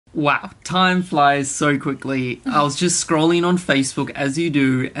Wow, time flies so quickly. I was just scrolling on Facebook as you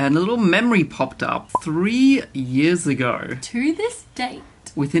do, and a little memory popped up 3 years ago. To this date.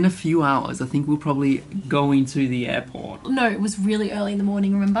 Within a few hours, I think we're probably going to the airport. No, it was really early in the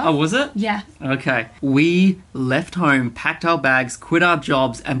morning, remember? Oh, was it? Yeah. Okay. We left home, packed our bags, quit our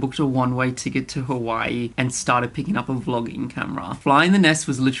jobs, and booked a one-way ticket to Hawaii and started picking up a vlogging camera. Flying the Nest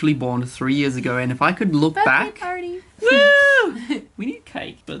was literally born 3 years ago, and if I could look back... Party. Woo! We need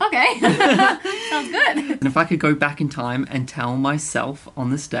cake, but... Okay. Sounds good. And if I could go back in time and tell myself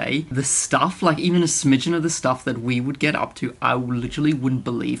on this day, the stuff, like even a smidgen of the stuff that we would get up to, I literally wouldn't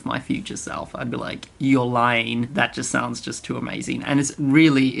believe my future self. I'd be like, you're lying. That just sounds just too amazing. And it's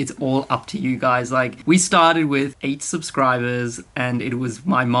all up to you guys. Like, we started with 8 subscribers, and it was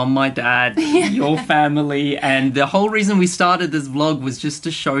my mom, my dad, your family, and the whole reason we started this vlog was just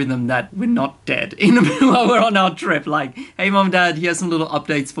to show them that we're not dead while we're on our trip. Like, hey mom, dad, here's some little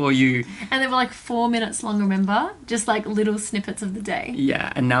updates for you. And they were like 4 minutes long, remember? Just like little snippets of the day.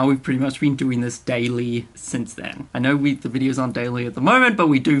 Yeah, and now we've pretty much been doing this daily since then. I know the videos aren't daily at the moment, but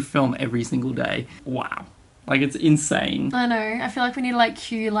we do film every single day. Wow. Like, it's insane. I know. I feel like we need to like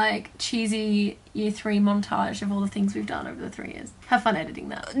cue like cheesy year 3 montage of all the things we've done over the 3 years. Have fun editing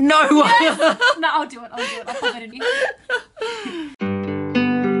that. No! Yes! No, I'll do it. I'll pop it in you.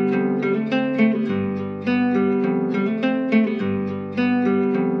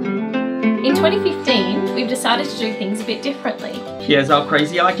 In 2015, we've decided to do things a bit differently. Here's our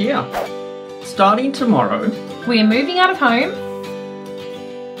crazy idea. Starting tomorrow, we are moving out of home,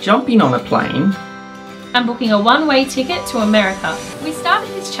 jumping on a plane, and booking a one-way ticket to America. We started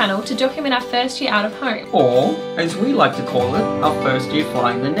this channel to document our first year out of home. or, as we like to call it, our first year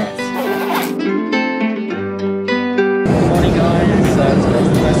flying the Nest. Good morning guys, today's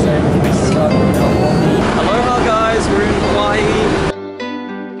the first day we start in Hawaii. Aloha guys, we're in Hawaii.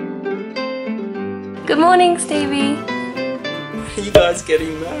 Good morning, Stevie. Are you guys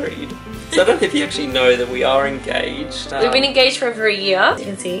getting married? So I don't know if you actually know that we are engaged. We've been engaged for over a year. You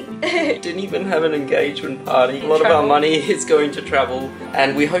can see. Didn't even have an engagement party. A lot of our money is going to travel,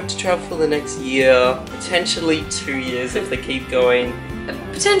 and we hope to travel for the next year, potentially 2 years if they keep going.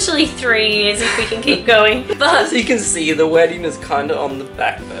 Potentially 3 years if we can keep going. But as you can see, the wedding is kind of on the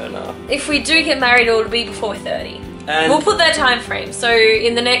back burner. if we do get married, it will be before we're 30. And We'll put that time frame, so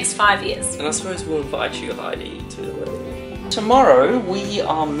in the next 5 years. And I suppose we'll invite you, Heidi, to the wedding. Tomorrow we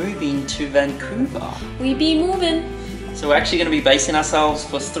are moving to Vancouver. We be moving. So we're actually going to be basing ourselves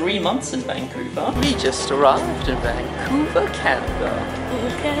for 3 months in Vancouver. We just arrived in Vancouver, Canada.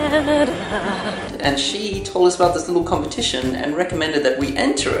 And she told us about this little competition and recommended that we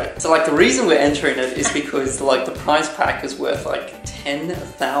enter it. So like the reason we're entering it is because like the prize pack is worth like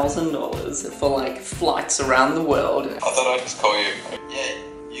 $10,000 for like flights around the world. I thought I'd just call you. Yeah,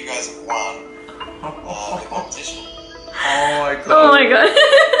 you guys have won the competition. Oh my god. Oh my god.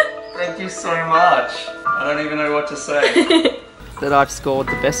 Thank you so much. I don't even know what to say. That I've scored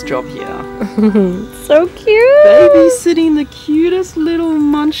the best job here. So cute. Babysitting the cutest little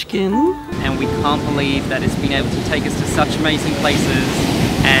munchkin. And we can't believe that it's been able to take us to such amazing places.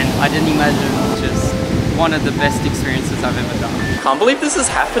 And I didn't imagine just one of the best experiences I've ever done. Can't believe this is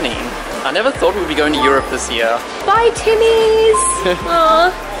happening. I never thought we'd be going to Europe this year. Bye, Timmies.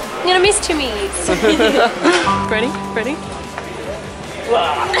 Aw, I'm gonna miss Timmies. Ready? Ready?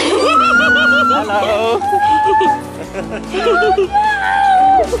 Hello.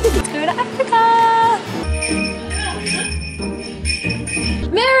 Let's go to Africa.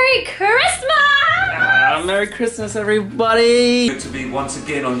 Merry Christmas! Merry Christmas, everybody. Good to be once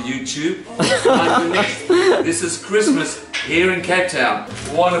again on YouTube. This is Christmas here in Cape Town.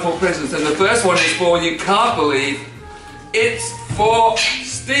 Wonderful presents, and the first one is for, you can't believe, it's for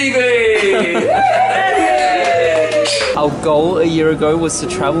Stevie! Our goal a year ago was to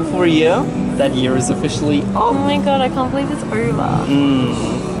travel for a year. That year is officially up. Oh my god, I can't believe it's over.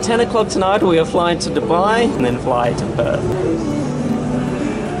 10 o'clock tonight we are flying to Dubai and then fly to Perth.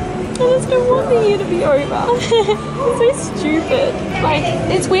 I just don't want the year to be over. It's so stupid. Like,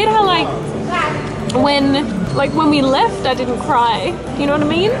 it's weird how when we left I didn't cry. You know what I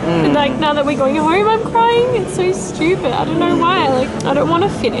mean? But like now that we're going home I'm crying. It's so stupid. I don't know why. Like, I don't want to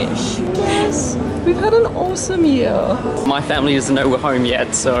finish. Yes. We've had an awesome year. My family doesn't know we're home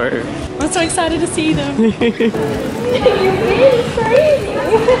yet, so... I'm so excited to see them. You're really crazy.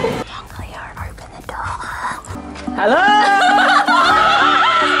 Young Cleo, open the door. Hello!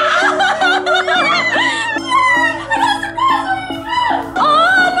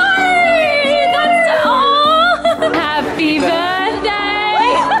 Happy birthday!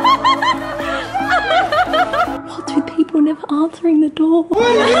 What do people never answering the door?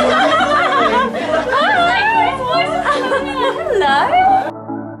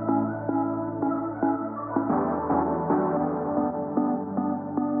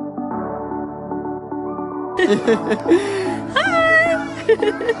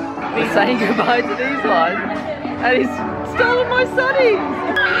 He's saying goodbye to these ones, and he's stolen my sunnies.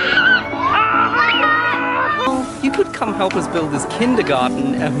 You could come help us build this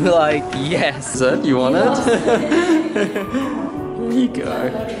kindergarten, and we're like, yes. Is it? You want it? Here you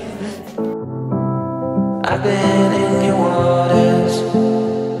go. I've been in your waters,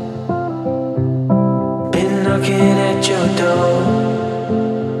 been knocking at your door.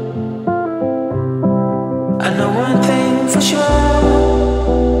 I know one thing for sure,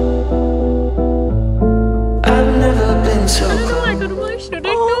 I've never been so close. Oh, I got emotional,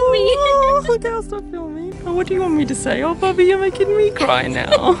 don't film me. Look how stop filming. Oh, what do you want me to say? Oh, Bobby, you're making me cry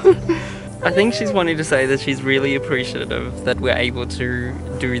now. I think she's wanting to say that she's really appreciative that we're able to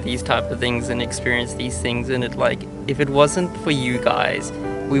do these type of things and experience these things, and it like, if it wasn't for you guys,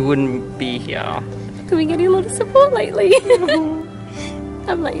 we wouldn't be here. Have we getting a lot of support lately?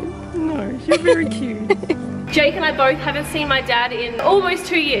 I'm lame. No, you're very cute. Jake and I both haven't seen my dad in almost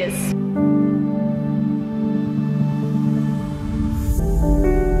 2 years.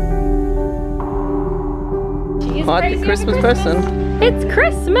 Hi, the Christmas person. It's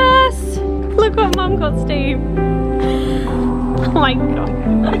Christmas! Look what Mum got Steve. Oh my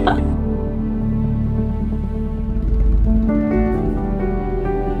god.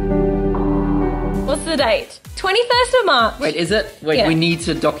 What's the date? 21st of March. Wait, is it? Wait, Yeah. we need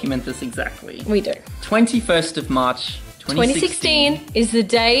to document this exactly. We do. 21st of March, 2016 is the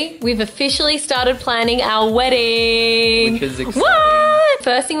day we've officially started planning our wedding. Which is exciting. What?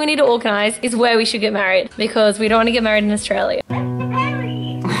 First thing we need to organise is where we should get married, because we don't want to get married in Australia. What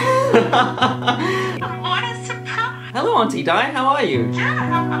a surprise! Hello, Auntie Di, how are you?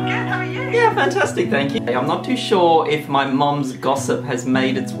 Yeah, I'm good. How are you? Yeah, fantastic, thank you. I'm not too sure if my mom's gossip has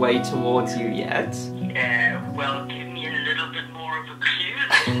made its way towards you yet. Well, give me a little bit more of a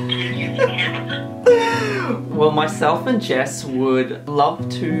clue until you can. Well, myself and Jess would love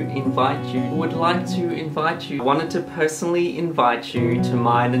to invite you, I wanted to personally invite you to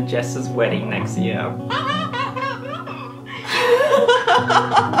mine and Jess's wedding next year.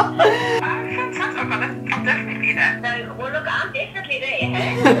 I'll definitely be there. Well, look, I'm definitely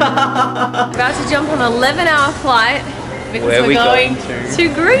there. About to jump on an 11-hour flight because Where are we're we going going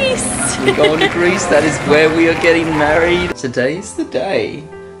to Greece. We're going to Greece, that is where we are getting married. Today's the day.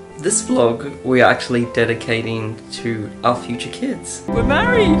 This vlog we are actually dedicating to our future kids. We're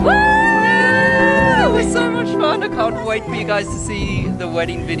married! Woo! It was so much fun. I can't wait for you guys to see the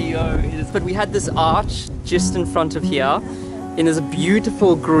wedding video. But we had this arch just in front of here, and there's a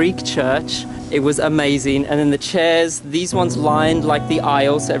beautiful Greek church. It was amazing. And then the chairs, these ones lined like the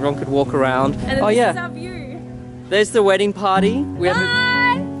aisle so everyone could walk around. And then Oh this yeah. is our view. There's the wedding party. We have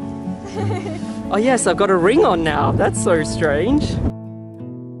Bye! Oh yes, I've got a ring on now. That's so strange.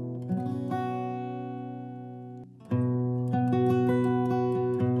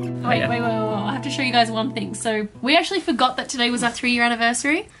 Wait, I have to show you guys one thing. So we actually forgot that today was our 3-year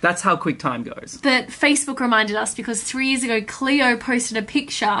anniversary. That's how quick time goes. But Facebook reminded us because 3 years ago Cleo posted a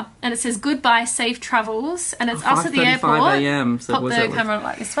picture and it says goodbye, safe travels, and it's us at the 5:35 airport. a.m. So Pop was the that like- camera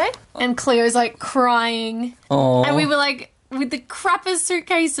like this way. And Cleo's like crying. Aww. And we were like, with the crappiest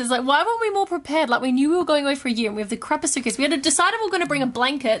suitcases, like why weren't we more prepared? Like we knew we were going away for a year and we have the crappiest suitcase. We had to decide if we were going to bring a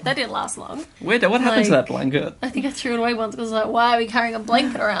blanket. That didn't last long. Wait, what happened to Like- that blanket? I think I threw it away once because like, why are we carrying a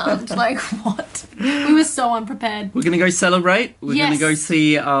blanket around? Like what? We were so unprepared. We're gonna go celebrate. We're Yes. gonna go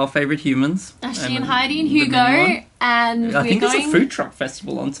see our favourite humans. Ashley and Heidi and the new Hugo, one. and I we're think going. there's a food truck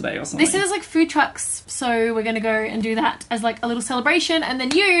festival on today or something. They said there's like food trucks, so we're gonna go and do that as like a little celebration. And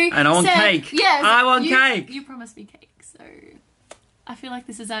then you And I want said, cake. Yes, I want you- cake. You promised me cake, so I feel like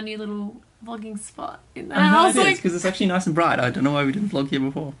this is our new little vlogging spot in the I know house. it is, Like, because it's actually nice and bright. I don't know why we didn't vlog here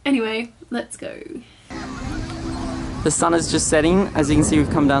before. anyway, let's go. The sun is just setting. As you can see, we've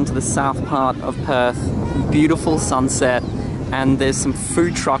come down to the south part of Perth. Beautiful sunset, and there's some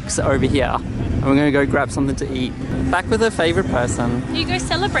food trucks over here. And we're gonna go grab something to eat. Back with her favourite person. Hugo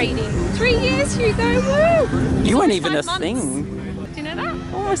celebrating 3 years, Hugo. Woo! You weren't even a 5 months. thing. Do you know that?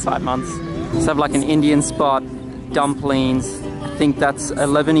 Almost 5 months. Let's have like an Indian spot, dumplings. I think that's a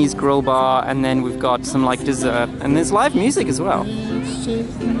Lebanese grill bar, and then we've got some like dessert, and there's live music as well.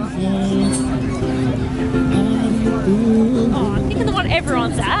 Oh, I'm thinking the one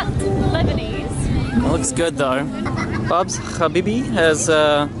everyone's at, Lebanese. It looks good though. Bubs Habibi has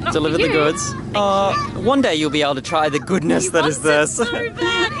delivered the you. goods. One day you'll be able to try the goodness that is this. So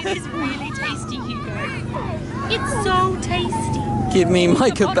bad. It is really tasty, Hugo. It's so tasty. Give me my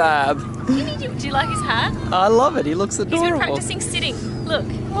kebab. Do you like his hat? I love it. He looks He's adorable. been practicing sitting. Look.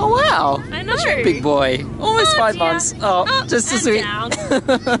 Oh wow! I know. Such a big boy. Almost 5 dear. months. Oh, just as and sweet. down.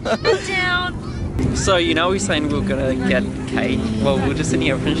 And down. So you know we were saying we were gonna get cake. Well, we're just sitting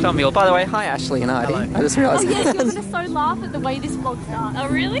here finished our meal. By the way, hi Ashley and Heidi. I just realised. Oh yes, you're gonna so laugh at the way this vlog starts. Oh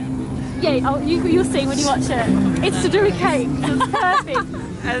really? Yeah. Oh, you'll see when you watch it. It's to do with cake. So it's perfect.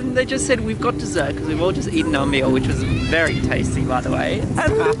 And they just said we've got dessert because we've all just eaten our meal, which was very tasty, by the way.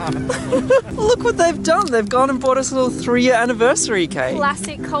 And look what they've done. They've gone and bought us a little 3-year anniversary cake.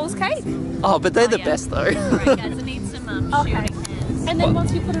 Classic Coles cake. Oh, but they're the best though. Alright guys, I need some okay. And then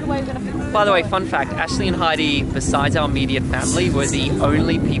once we put it away, we're gonna fix it. By the way, fun fact, Ashley and Heidi, besides our immediate family, were the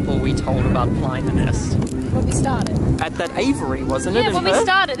only people we told about flying the nest. When we started. At that Avery, wasn't it? Yeah, when we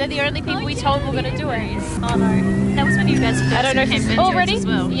started, they're the only people we told were gonna do it. Oh no. That was when you guys first I don't know if it's all ready? As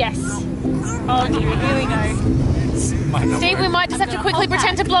well. Yes. Oh dear, here we go. Steve, we might just have to quickly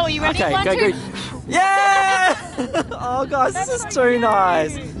pretend to blow. Are you ready? Okay, One, go, two. go. Yeah! Oh guys, this is too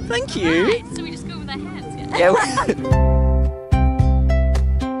nice. Thank you. So we just go with our hands. Yeah.